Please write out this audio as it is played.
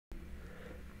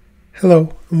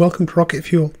Hello and welcome to Rocket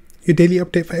Fuel, your daily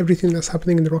update for everything that's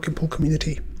happening in the Rocket Pool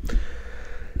community.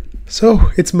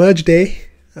 So it's merge day,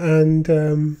 and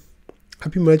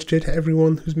happy merge day to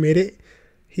everyone who's made it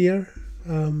here.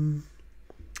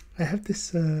 I have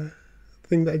this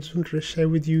thing that I just wanted to share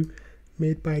with you,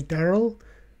 made by Daryl,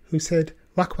 who said,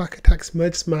 "Whack whack attacks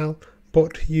merge smile,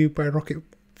 brought to you by Rocket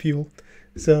Fuel."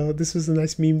 So this was a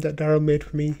nice meme that Daryl made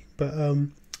for me. But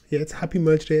yeah, it's happy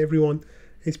merge day, everyone.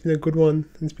 It's been a good one,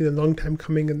 and it's been a long time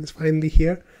coming, and it's finally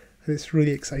here, and it's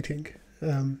really exciting.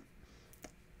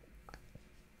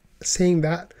 Saying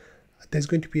that, there's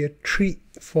going to be a treat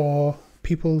for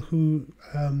people who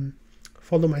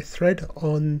follow my thread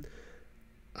on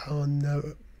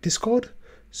Discord.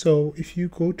 So if you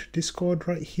go to Discord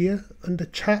right here under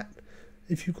chat,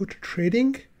 if you go to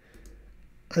trading,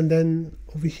 and then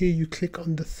over here you click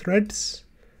on the threads,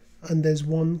 and there's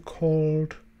one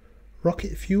called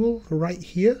Rocket Fuel right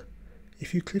here.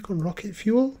 If you click on Rocket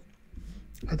Fuel,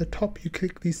 at the top you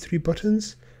click these three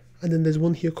buttons, and then there's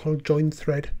one here called Join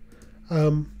Thread.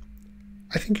 I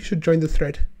think you should join the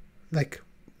thread like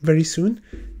very soon,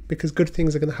 because good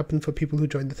things are going to happen for people who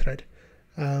join the thread.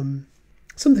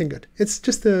 Something good. It's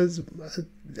just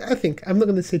I think I'm not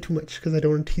going to say too much because I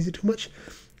don't want to tease it too much.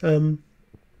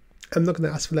 I'm not going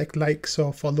to ask for likes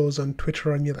or follows on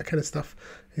Twitter or any of that kind of stuff.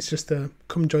 It's just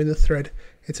come join the thread.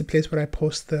 It's a place where I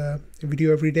post a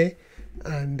video every day,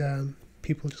 and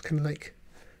people just kind of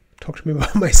talk to me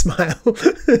about my smile.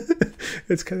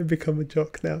 It's kind of become a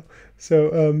joke now.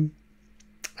 So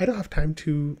I don't have time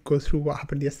to go through what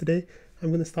happened yesterday. I'm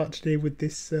going to start today with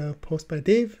this post by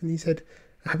Dave, and he said,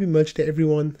 "Happy merge day,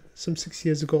 everyone. Some 6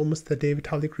 years ago, almost the day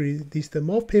Vitalik released the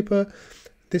MEV paper.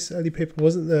 This early paper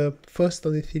wasn't the first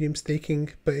on Ethereum staking,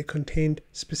 but it contained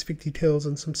specific details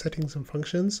on some settings and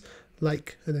functions,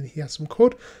 and then he has some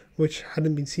code, which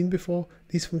hadn't been seen before.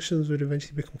 These functions would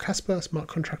eventually become Casper, a smart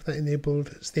contract that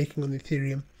enabled staking on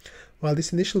Ethereum. While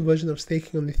this initial version of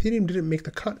staking on Ethereum didn't make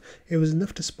the cut, it was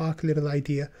enough to spark a little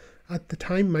idea. At the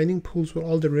time, mining pools were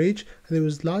all the rage, and it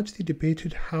was largely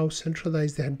debated how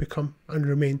centralized they had become and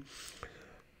remain.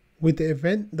 With the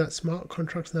event that smart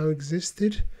contracts now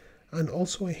existed, and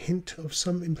also a hint of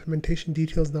some implementation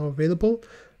details now available,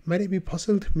 might it be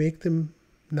possible to make them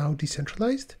now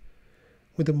decentralized?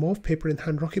 With the MEV paper in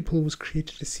hand, Rocket Pool was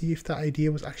created to see if that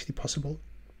idea was actually possible.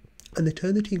 An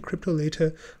eternity in crypto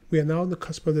later, we are now on the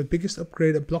cusp of the biggest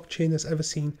upgrade a blockchain has ever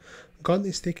seen. Gone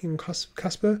is staking on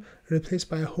Casper, replaced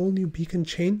by a whole new beacon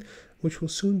chain, which will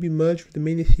soon be merged with the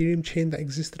main Ethereum chain that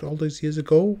existed all those years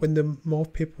ago when the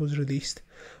MEV paper was released.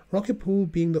 Rocket Pool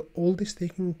being the oldest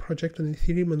staking project on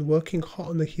Ethereum and working hot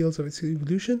on the heels of its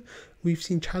evolution, we've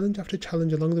seen challenge after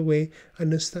challenge along the way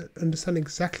and understand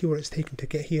exactly what it's taken to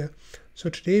get here. So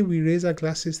today we raise our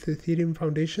glasses to the Ethereum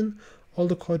Foundation, all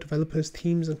the core developers,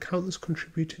 teams, and countless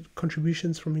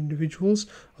contributions from individuals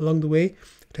along the way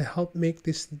to help make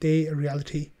this day a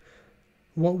reality.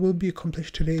 What will be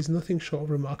accomplished today is nothing short of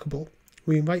remarkable.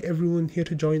 We invite everyone here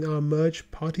to join our merge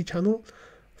party channel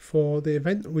for the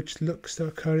event, which looks to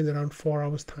occur in around 4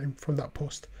 hours time from that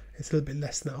post. It's a little bit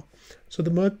less now. So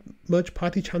the merge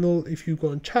party channel, if you go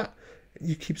on chat,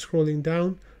 you keep scrolling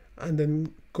down and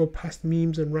then go past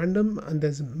memes and random, and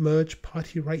there's a merge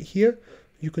party right here.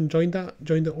 You can join that,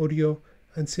 join the audio,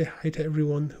 and say hi to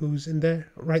everyone who's in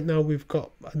there. Right now we've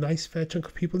got a nice fair chunk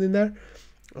of people in there,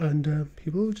 and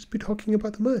people will just be talking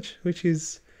about the merge, which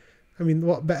is, I mean,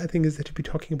 what better thing is there to be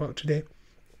talking about today?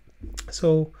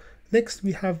 So next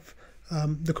we have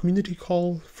the community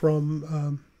call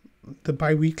from the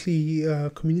bi-weekly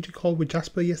community call with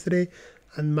Jasper yesterday,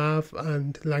 and Mav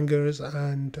and Langers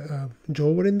and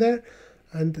Joe were in there,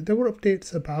 and there were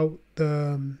updates about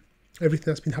everything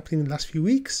that's been happening in the last few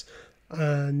weeks,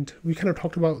 and we kind of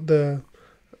talked about the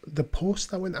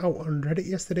post that went out on Reddit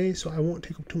yesterday, so I won't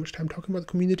take up too much time talking about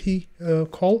the community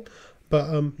call,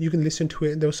 but you can listen to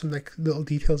it, and there were some little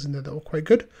details in there that were quite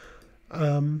good.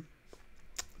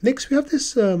 Next, we have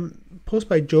this post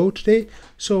by Joe today.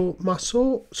 So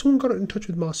Marceau, someone got in touch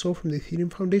with Marceau from the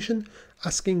Ethereum Foundation,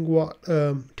 asking what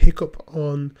take-up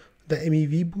on the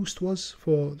MEV Boost was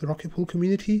for the Rocket Pool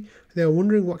community. They were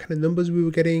wondering what kind of numbers we were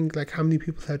getting, like how many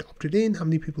people had opted in, how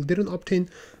many people didn't opt in.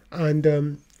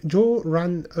 And Joe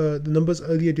ran the numbers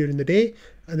earlier during the day,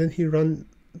 and then he ran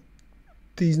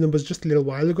these numbers just a little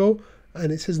while ago.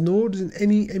 And it says nodes in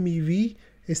any MEV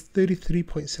is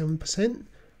 33.7%.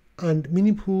 and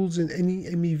mini pools in any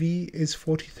MEV is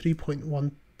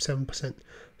 43.17%.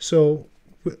 So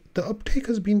the uptake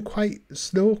has been quite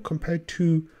slow compared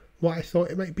to what I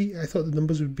thought it might be. I thought the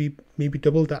numbers would be maybe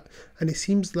double that, and it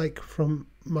seems like from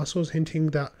Marceau's hinting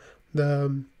that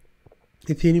the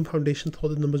Ethereum Foundation thought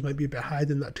the numbers might be a bit higher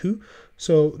than that too.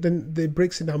 So then they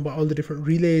breaks it down by all the different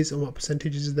relays and what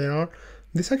percentages there are.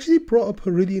 This actually brought up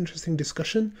a really interesting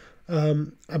discussion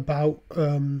about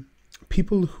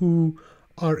people who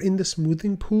are in the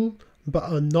smoothing pool but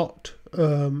are not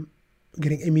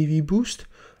getting MEV Boost.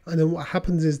 And then what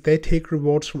happens is they take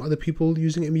rewards from other people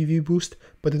using MEV Boost,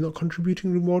 but they're not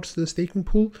contributing rewards to the staking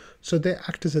pool. So they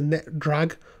act as a net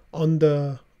drag on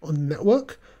the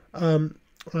network. And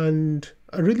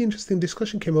a really interesting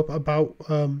discussion came up about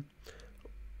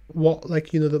what,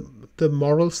 like, you know, the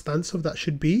moral stance of that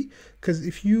should be. Because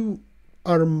if you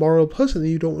are a moral person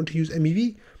and you don't want to use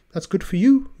MEV, that's good for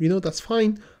you, you know, that's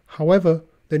fine. However,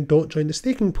 then don't join the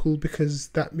staking pool, because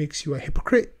that makes you a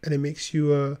hypocrite and it makes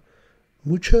you a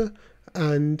moocher,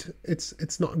 and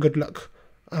it's not good luck.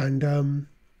 And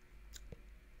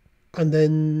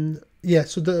then yeah,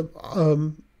 so the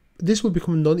this will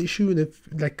become a non-issue in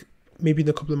maybe in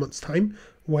a couple of months' time,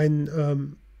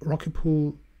 when Rocket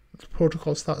Pool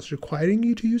protocol starts requiring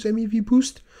you to use MEV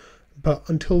Boost. But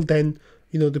until then,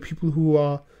 you know, the people who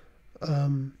are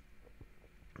in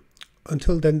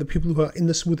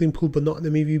the smoothing pool but not in the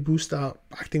MEV Boost are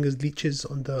acting as leeches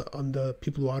on the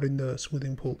people who are in the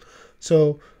smoothing pool.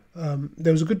 So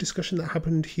there was a good discussion that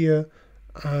happened here,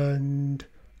 and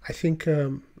I think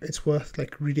it's worth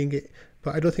like reading it.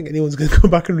 But I don't think anyone's going to go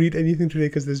back and read anything today,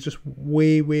 because there's just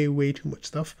way too much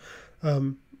stuff.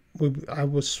 I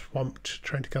was swamped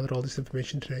trying to gather all this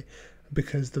information today,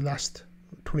 because the last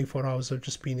 24 hours have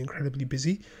just been incredibly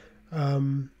busy.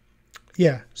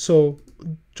 Yeah, so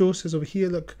Joe says over here,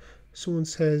 look, someone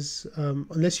says,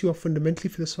 unless you are fundamentally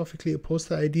philosophically opposed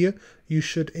to the idea, you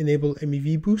should enable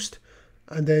MEV Boost.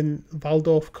 And then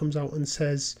Valdorf comes out and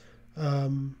says,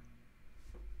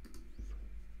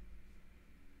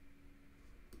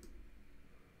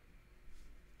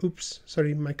 oops,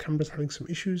 sorry, my camera's having some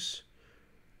issues.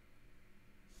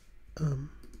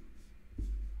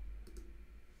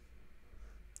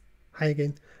 Hi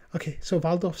again. Okay, so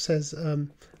Valdorf says,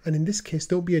 and in this case,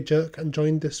 don't be a jerk and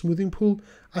join the smoothing pool.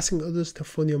 Asking others to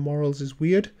fund your morals is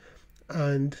weird.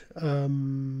 And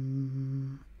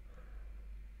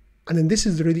then this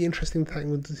is the really interesting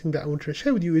thing, the thing that I want to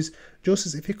share with you is, Joe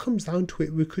says, if it comes down to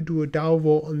it, we could do a DAO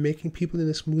vote on making people in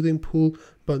the smoothing pool,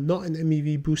 but not an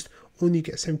MEV Boost, only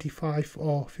get 75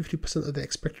 or 50% of the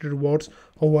expected rewards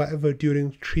or whatever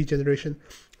during tree generation.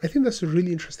 I think that's a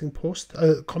really interesting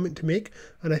comment to make,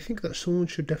 and I think that someone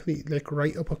should definitely like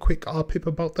write up a quick RPIP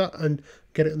about that and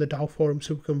get it on the DAO forum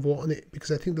so we can vote on it,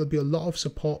 because I think there'll be a lot of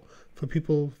support for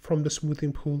people from the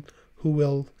smoothing pool who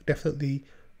will definitely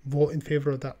vote in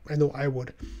favor of that. I know I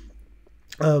would.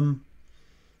 So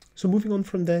moving on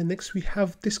from there, next we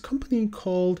have this company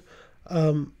called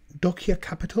Dokia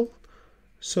Capital.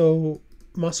 So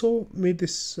Marceau made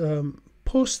this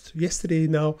post yesterday.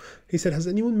 Now he said, has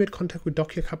anyone made contact with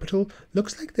Dokia Capital?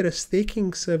 Looks like they're a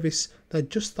staking service that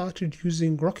just started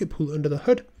using Rocket Pool under the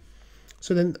hood.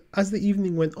 So then as the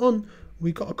evening went on,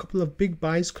 we got a couple of big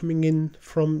buys coming in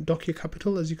from Dokia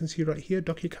Capital. As you can see right here,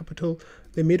 Dokia Capital,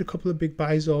 they made a couple of big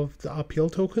buys of the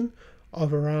RPL token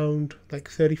of around like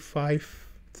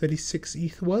 36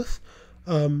 ETH worth.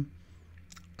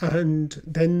 And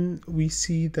then we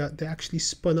see that they actually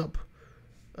spun up.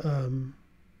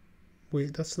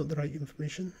 Wait, that's not the right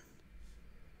information.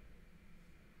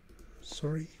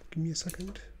 Sorry, give me a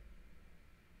second.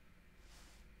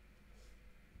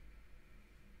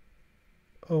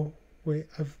 Oh, wait,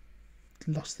 I've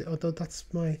lost it. Oh, that's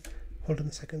my, hold on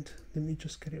a second. Let me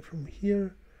just get it from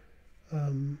here.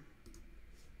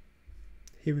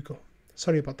 Here we go.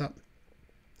 Sorry about that.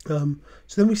 So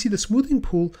then we see the smoothing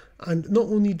pool, and not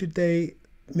only did they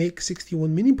make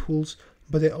 61 mini pools,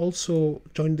 but they also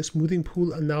joined the smoothing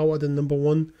pool and now are the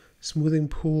 #1 smoothing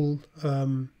pool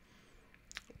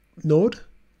node.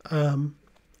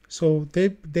 So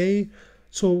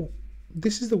so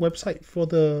this is the website for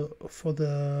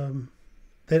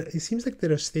it seems like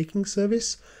they're a staking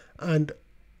service, and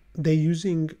they're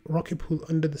using Rocket Pool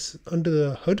under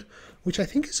the hood, which I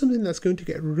think is something that's going to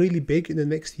get really big in the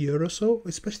next year or so,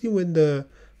 especially when the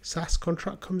SAS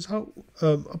contract comes out,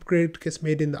 upgrade gets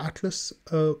made in the Atlas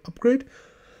upgrade.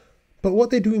 But what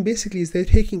they're doing basically is they're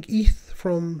taking ETH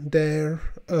from their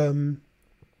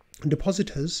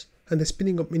depositors and they're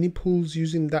spinning up mini pools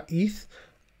using that ETH.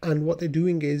 And what they're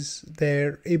doing is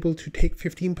they're able to take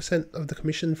 15% of the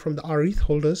commission from the rETH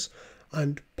holders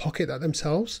and pocket that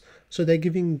themselves. So they're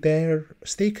giving their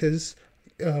stakers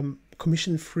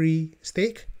commission-free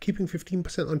stake, keeping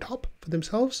 15% on top for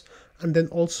themselves, and then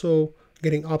also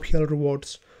getting RPL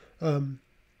rewards.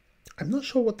 I'm not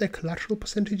sure what their collateral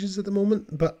percentage is at the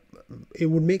moment, but it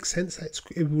would make sense that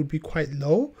it would be quite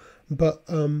low. But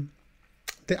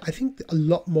I think a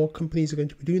lot more companies are going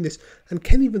to be doing this. And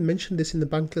Ken even mentioned this in the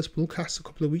Bankless Bullcast a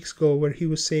couple of weeks ago, where he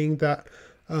was saying that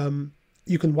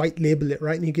you can white label it,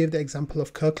 right? And he gave the example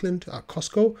of Kirkland at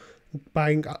Costco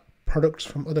buying products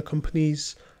from other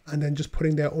companies and then just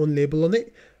putting their own label on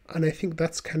it. And I think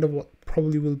that's kind of what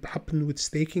probably will happen with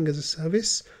staking as a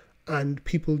service and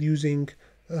people using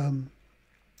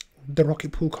the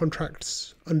Rocket Pool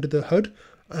contracts under the hood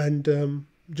and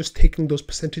just taking those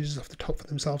percentages off the top for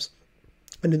themselves.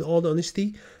 And in all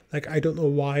honesty, like, I don't know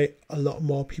why a lot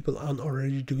more people aren't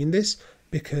already doing this,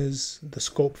 because the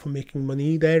scope for making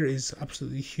money there is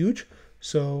absolutely huge.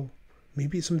 So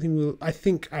maybe it's something I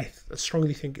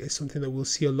strongly think it's something that we'll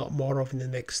see a lot more of in the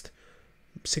next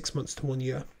 6 months to 1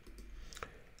 year.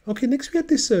 Okay, next we had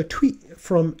this tweet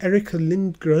from Erica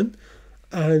Lindgren,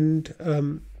 and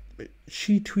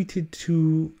she tweeted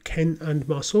to Ken and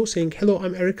Marceau saying, "Hello,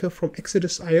 I'm Erica from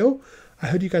Exodus.io. I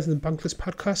heard you guys in the Bankless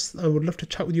podcast and would love to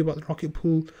chat with you about the Rocket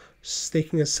Pool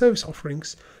staking as service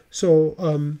offerings." So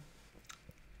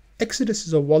Exodus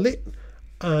is a wallet,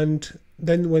 and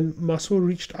then when Marceau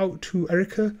reached out to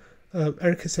Erica,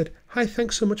 Erica said, "Hi,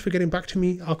 thanks so much for getting back to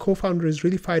me. Our co-founder is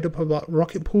really fired up about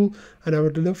Rocket Pool, and I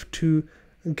would love to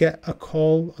get a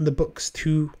call on the books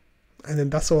too." And then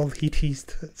that's all he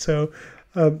teased. So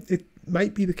it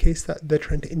might be the case that they're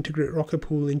trying to integrate Rocket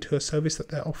Pool into a service that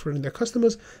they're offering their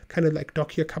customers, kind of like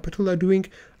Dokia Capital are doing.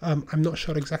 I'm not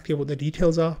sure exactly what the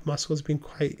details are. Marceau's been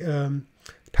quite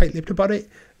tight-lipped about it,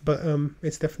 but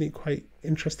it's definitely quite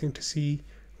interesting to see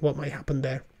what might happen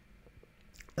there.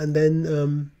 And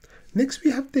then next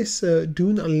we have this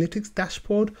Dune Analytics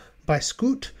dashboard by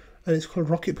Scoot, and it's called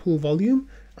Rocket Pool Volume,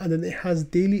 and then it has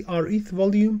daily rETH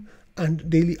volume and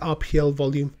daily RPL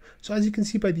volume. So as you can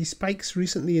see by these spikes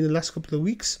recently in the last couple of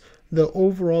weeks, the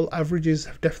overall averages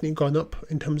have definitely gone up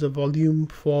in terms of volume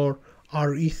for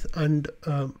rETH and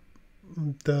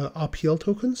the RPL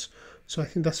tokens. So I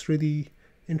think that's really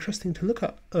interesting to look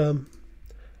at.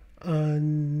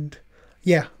 And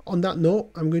yeah, on that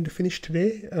note, I'm going to finish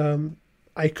today.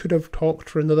 I could have talked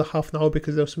for another half an hour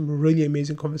because there were some really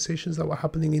amazing conversations that were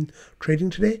happening in trading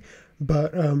today,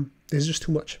 but there's just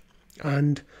too much.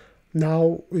 And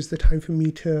now is the time for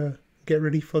me to get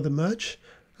ready for the merge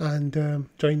and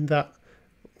join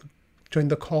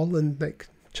the call and like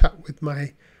chat with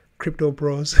my crypto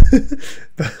bros.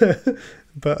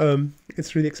 but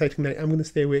it's really exciting night. I'm going to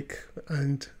stay awake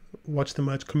and watch the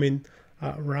merge come in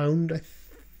around, I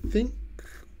think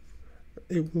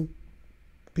it will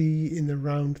be in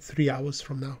around 3 hours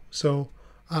from now, so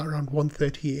at around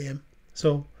 1:30 a.m.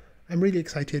 So I'm really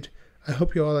excited. I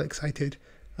hope you're all excited,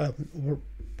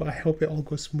 but I hope it all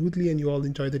goes smoothly and you all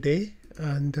enjoy the day,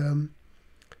 and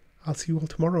I'll see you all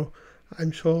tomorrow.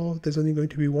 I'm sure there's only going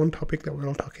to be one topic that we're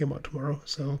all talking about tomorrow,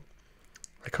 so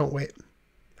I can't wait.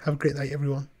 Have a great night,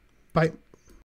 everyone. Bye.